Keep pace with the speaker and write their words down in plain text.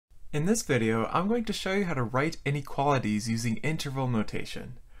In this video, I'm going to show you how to write inequalities using interval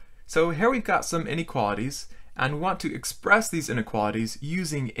notation. So here we've got some inequalities, and we want to express these inequalities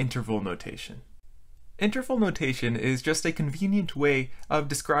using interval notation. Interval notation is just a convenient way of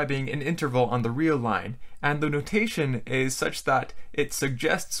describing an interval on the real line, and the notation is such that it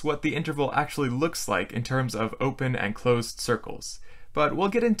suggests what the interval actually looks like in terms of open and closed circles. But we'll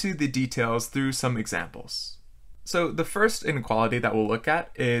get into the details through some examples. So the first inequality that we'll look at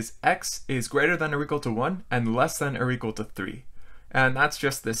is x is greater than or equal to 1 and less than or equal to 3. And that's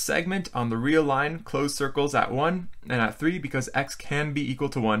just this segment on the real line, closed circles at 1 and at 3 because x can be equal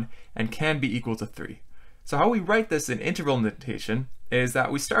to 1 and can be equal to 3. So how we write this in interval notation is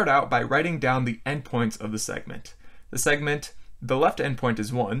that we start out by writing down the endpoints of the segment. The left endpoint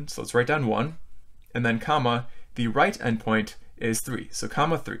is 1, so let's write down 1, and then comma, the right endpoint is 3, so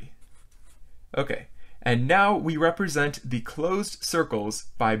comma 3. Okay. And now we represent the closed circles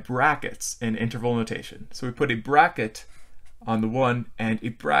by brackets in interval notation. So we put a bracket on the 1 and a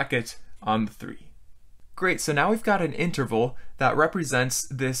bracket on the 3. Great, so now we've got an interval that represents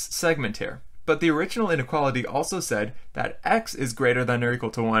this segment here. But the original inequality also said that x is greater than or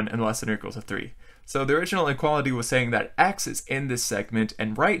equal to 1 and less than or equal to 3. So the original inequality was saying that x is in this segment,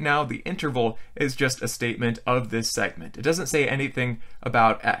 and right now the interval is just a statement of this segment. It doesn't say anything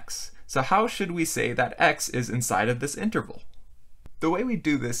about x. So how should we say that x is inside of this interval? The way we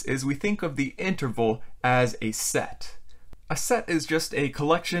do this is we think of the interval as a set. A set is just a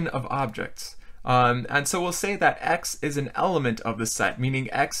collection of objects. And so we'll say that x is an element of the set, meaning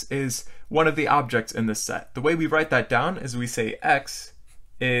x is one of the objects in the set. The way we write that down is we say x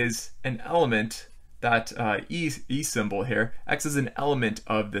is an element, that E symbol here, x is an element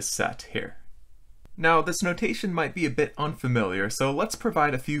of this set here. Now, this notation might be a bit unfamiliar, so let's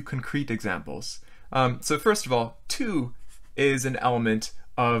provide a few concrete examples. So first of all, 2 is an element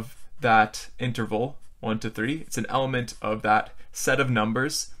of that interval, 1 to 3. It's an element of that set of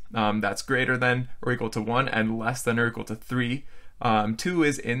numbers that's greater than or equal to 1 and less than or equal to 3. 2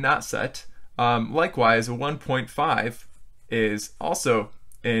 is in that set. Likewise, 1.5 is also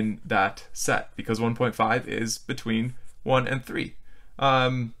in that set, because 1.5 is between 1 and 3.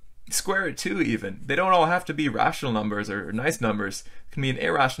 Square root 2 even. They don't all have to be rational numbers or nice numbers. It can be an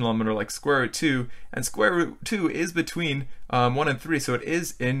irrational number like square root 2, and square root 2 is between 1 and 3, so it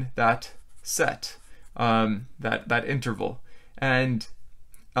is in that set, that interval. And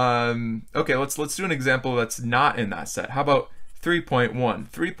okay, let's do an example that's not in that set. How about 3.1?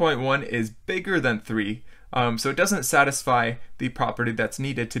 3.1 is bigger than 3, so it doesn't satisfy the property that's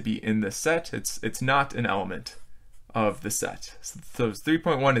needed to be in this set. It's not an element of the set. So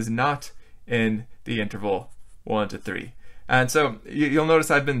 3.1 is not in the interval 1 to 3. And so you'll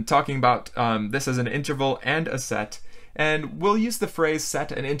notice I've been talking about this as an interval and a set, and we'll use the phrase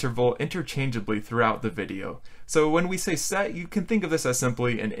set and interval interchangeably throughout the video. So when we say set, you can think of this as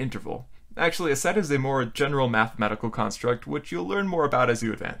simply an interval. Actually, a set is a more general mathematical construct, which you'll learn more about as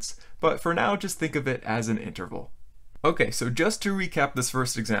you advance. But for now, just think of it as an interval. Okay, so just to recap this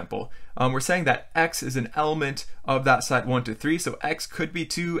first example, we're saying that x is an element of that set 1 to 3, so x could be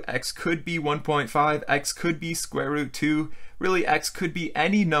 2, x could be 1.5, x could be square root 2, really x could be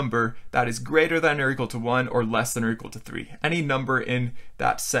any number that is greater than or equal to 1 or less than or equal to 3, any number in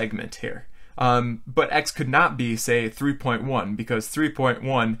that segment here. But x could not be, say, 3.1, because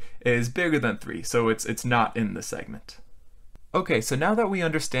 3.1 is bigger than 3, so it's not in the segment. Okay, so now that we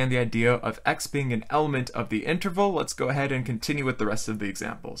understand the idea of x being an element of the interval, let's go ahead and continue with the rest of the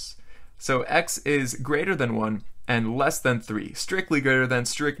examples. So x is greater than 1 and less than 3. Strictly greater than,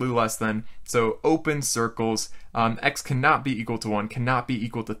 strictly less than. So open circles. X cannot be equal to 1, cannot be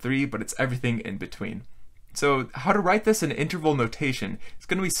equal to 3, but it's everything in between. So how to write this in interval notation? It's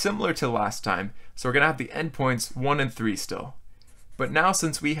going to be similar to last time. So we're going to have the endpoints 1 and 3 still. But now,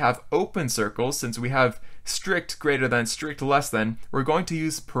 since we have open circles, since we have strict greater than, strict less than, we're going to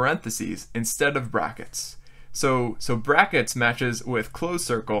use parentheses instead of brackets. So brackets matches with closed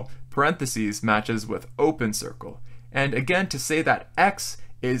circle, parentheses matches with open circle. And again, to say that x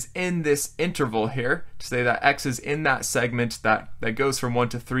is in this interval here, to say that x is in that segment that goes from 1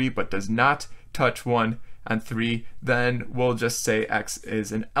 to 3 but does not touch 1 and 3, then we'll just say x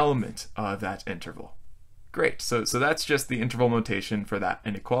is an element of that interval. Great, so that's just the interval notation for that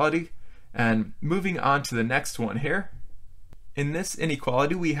inequality. And moving on to the next one here. In this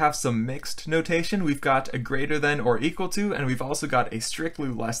inequality, we have some mixed notation. We've got a greater than or equal to, and we've also got a strictly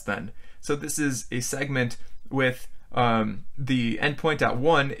less than. So this is a segment with the endpoint at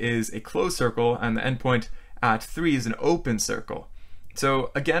 1 is a closed circle, and the endpoint at 3 is an open circle.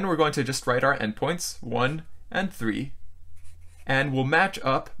 So again, we're going to just write our endpoints, 1 and 3. and we'll match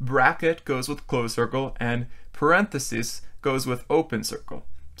up bracket goes with closed circle and parenthesis goes with open circle.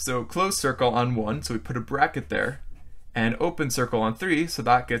 So closed circle on 1, so we put a bracket there, and open circle on 3, so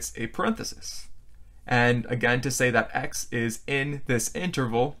that gets a parenthesis. And again, to say that x is in this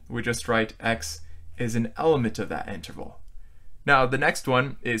interval, we just write x is an element of that interval. Now the next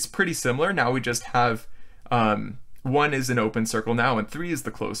one is pretty similar. Now we just have 1 is an open circle now and 3 is the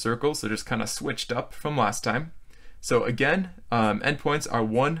closed circle, so just kind of switched up from last time. So again, endpoints are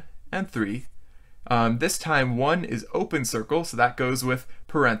 1 and 3. This time 1 is open circle, so that goes with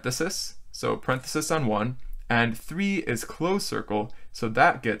parenthesis, so parenthesis on 1, and 3 is closed circle, so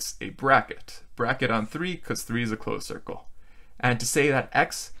that gets a bracket. Bracket on 3 because 3 is a closed circle. And to say that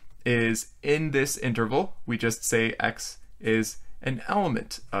x is in this interval, we just say x is an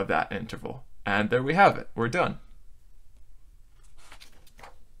element of that interval. And there we have it, we're done.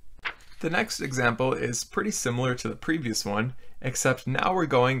 The next example is pretty similar to the previous one, except now we're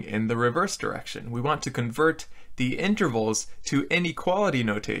going in the reverse direction. We want to convert the intervals to inequality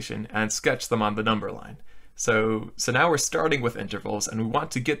notation and sketch them on the number line. So now we're starting with intervals and we want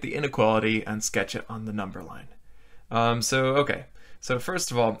to get the inequality and sketch it on the number line. So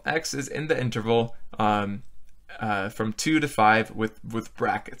first of all, x is in the interval from 2 to 5 with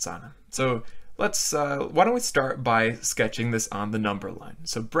brackets on them. So let's, why don't we start by sketching this on the number line.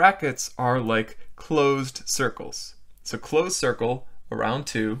 So brackets are like closed circles. So closed circle around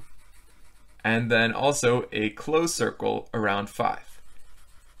 2, and then also a closed circle around 5.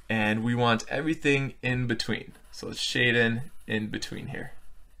 And we want everything in between. So let's shade in between here.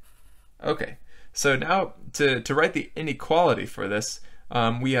 Okay, so now to write the inequality for this,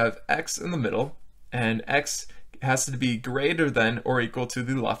 we have x in the middle, and x has to be greater than or equal to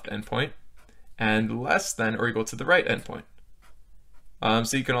the left endpoint, and less than or equal to the right endpoint.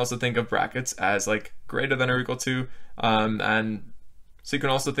 So you can also think of brackets as like greater than or equal to, and so you can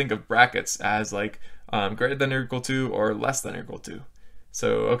also think of brackets as like greater than or equal to or less than or equal to.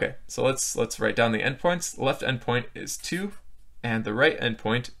 So okay, so let's write down the endpoints. The left endpoint is 2, and the right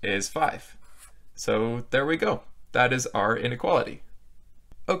endpoint is 5. So there we go. That is our inequality.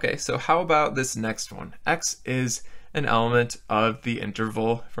 Okay, so how about this next one? X is an element of the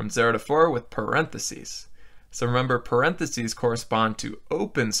interval from 0 to 4 with parentheses. So remember, parentheses correspond to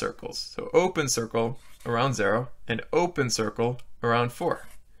open circles. So open circle around 0 and open circle around 4.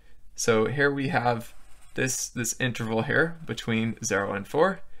 So here we have this interval here between 0 and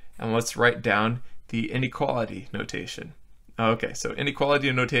 4, and let's write down the inequality notation. Okay, so inequality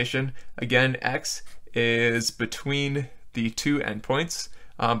notation, again, x is between the two endpoints,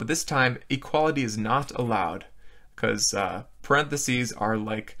 but this time equality is not allowed because parentheses are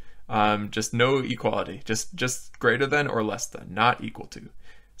like just no equality, just greater than or less than, not equal to.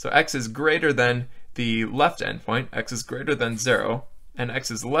 So x is greater than the left endpoint, x is greater than 0, and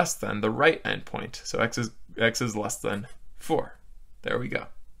x is less than the right endpoint, so x is less than 4. There we go.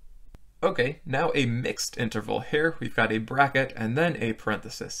 Okay, now a mixed interval here. We've got a bracket and then a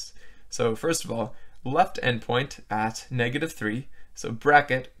parenthesis. So first of all, left endpoint at -3, so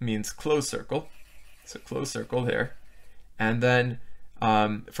bracket means closed circle, so closed circle here. And then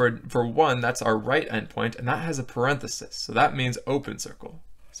for 1, that's our right endpoint, and that has a parenthesis, so that means open circle,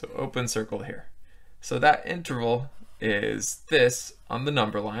 so open circle here. So that interval is this on the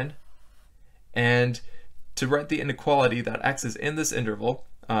number line, and to write the inequality that x is in this interval,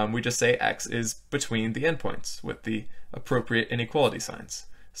 we just say x is between the endpoints with the appropriate inequality signs.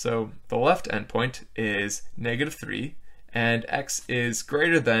 So the left endpoint is -3, and x is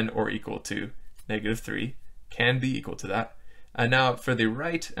greater than or equal to -3, can be equal to that. And now for the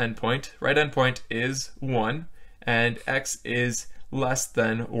right endpoint is 1, and x is less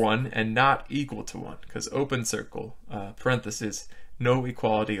than 1 and not equal to 1, because open circle, parenthesis, no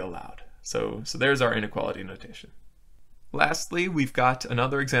equality allowed. So there's our inequality notation. Lastly, we've got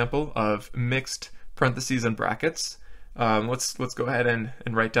another example of mixed parentheses and brackets. Let's go ahead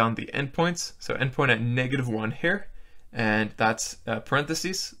and write down the endpoints. So endpoint at -1 here, and that's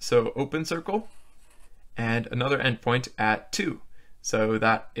parentheses, so open circle, and another endpoint at 2. So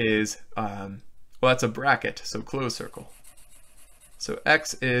that is, well, that's a bracket, so closed circle. So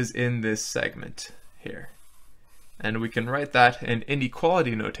x is in this segment here. And we can write that in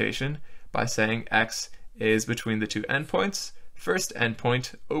inequality notation by saying x is between the two endpoints. First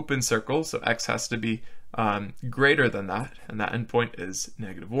endpoint, open circle, so x has to be greater than that, and that endpoint is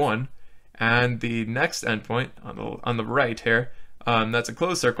 -1. And the next endpoint on the right here, that's a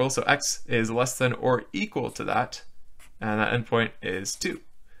closed circle, so x is less than or equal to that, and that endpoint is 2.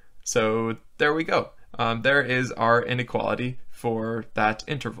 So there we go. There is our inequality for that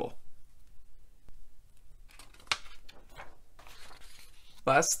interval.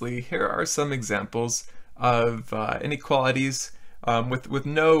 Lastly, here are some examples of inequalities with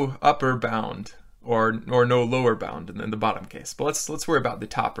no upper bound or no lower bound in the bottom case. But let's worry about the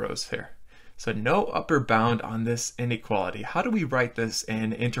top rows here. So no upper bound on this inequality. How do we write this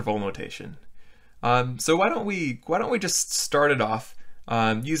in interval notation? So why don't we just start it off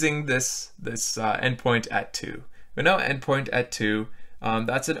using this endpoint at 2. We know endpoint at 2.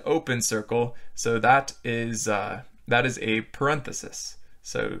 That's an open circle, so that is a parenthesis.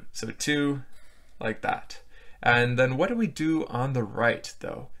 So 2 like that. And then what do we do on the right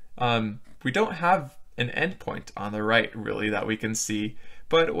though? We don't have an endpoint on the right really that we can see,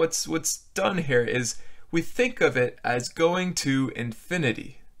 but what's done here is we think of it as going to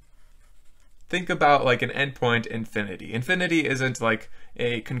infinity. Think about like an endpoint infinity. Infinity isn't like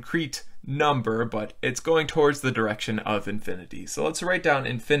a concrete number, but it's going towards the direction of infinity. So let's write down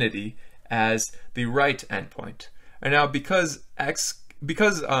infinity as the right endpoint. And now because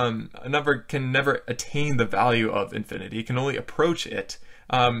a number can never attain the value of infinity, it can only approach it,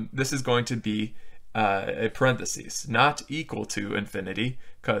 this is going to be a parentheses, not equal to infinity,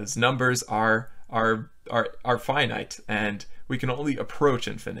 because numbers are finite and we can only approach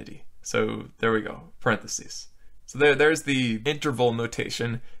infinity. So there we go, parentheses. So there's the interval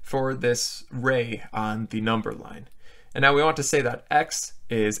notation for this ray on the number line. And now we want to say that x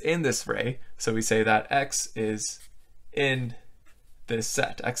is in this ray, so we say that x is in this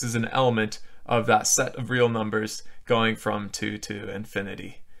set. X is an element of that set of real numbers going from 2 to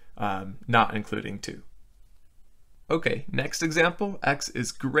infinity, not including 2. Okay, next example, x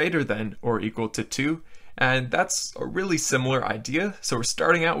is greater than or equal to 2, and that's a really similar idea. So we're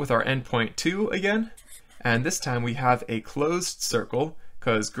starting out with our endpoint 2 again, and this time we have a closed circle,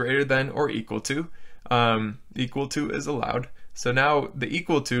 because greater than or equal to is allowed. So now the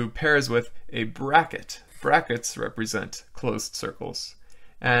equal to pairs with a bracket. Brackets represent closed circles.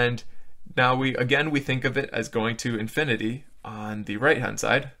 And now we think of it as going to infinity on the right hand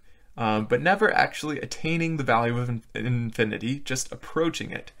side, but never actually attaining the value of infinity, just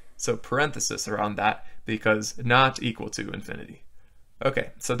approaching it. So parenthesis around that, because not equal to infinity. Okay,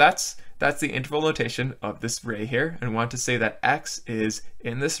 so that's the interval notation of this ray here, and we want to say that x is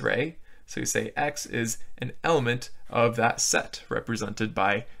in this ray. So you say x is an element of that set represented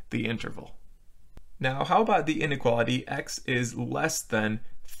by the interval. Now, how about the inequality x is less than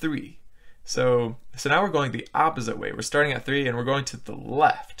 3? So now we're going the opposite way. We're starting at 3 and we're going to the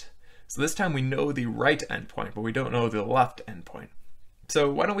left. So this time we know the right endpoint, but we don't know the left endpoint.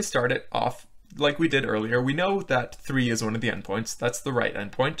 So why don't we start it off like we did earlier. We know that 3 is one of the endpoints. That's the right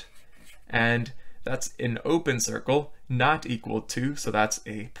endpoint. And that's an open circle, not equal to, so that's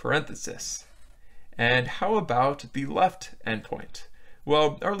a parenthesis. And how about the left endpoint?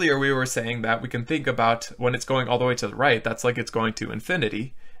 Well, earlier we were saying that we can think about when it's going all the way to the right, that's like it's going to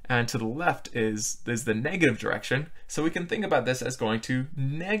infinity, and to the left is the negative direction, so we can think about this as going to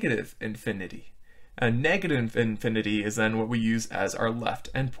negative infinity. And negative infinity is then what we use as our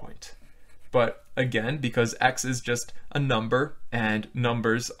left endpoint. But again, because x is just a number and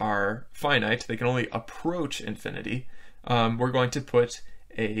numbers are finite, they can only approach infinity, we're going to put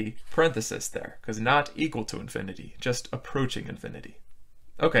a parenthesis there, because not equal to infinity, just approaching infinity.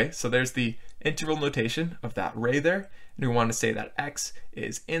 Okay, so there's the interval notation of that ray there, and we want to say that x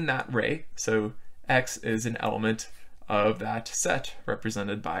is in that ray, so x is an element of that set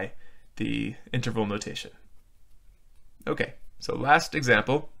represented by the interval notation. Okay, so last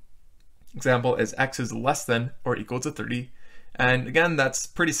example is x is less than or equal to 30, and again that's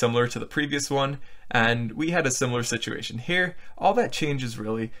pretty similar to the previous one, and we had a similar situation here. All that changes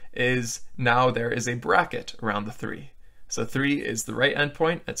really is now there is a bracket around the 3. So 3 is the right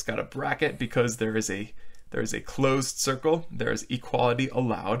endpoint. It's got a bracket because there is a closed circle. There is equality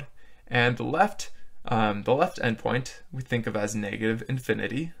allowed, and the left endpoint we think of as negative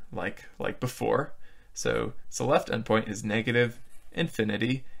infinity, like before. So left endpoint is negative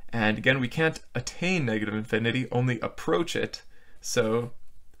infinity, and again we can't attain negative infinity, only approach it. So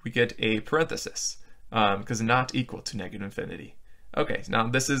we get a parenthesis because not equal to negative infinity. Okay, now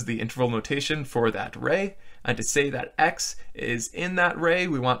this is the interval notation for that ray, and to say that x is in that ray,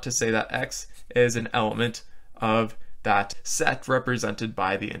 we want to say that x is an element of that set represented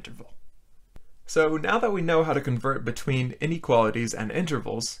by the interval. So now that we know how to convert between inequalities and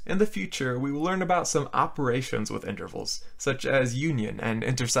intervals, in the future we will learn about some operations with intervals, such as union and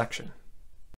intersection.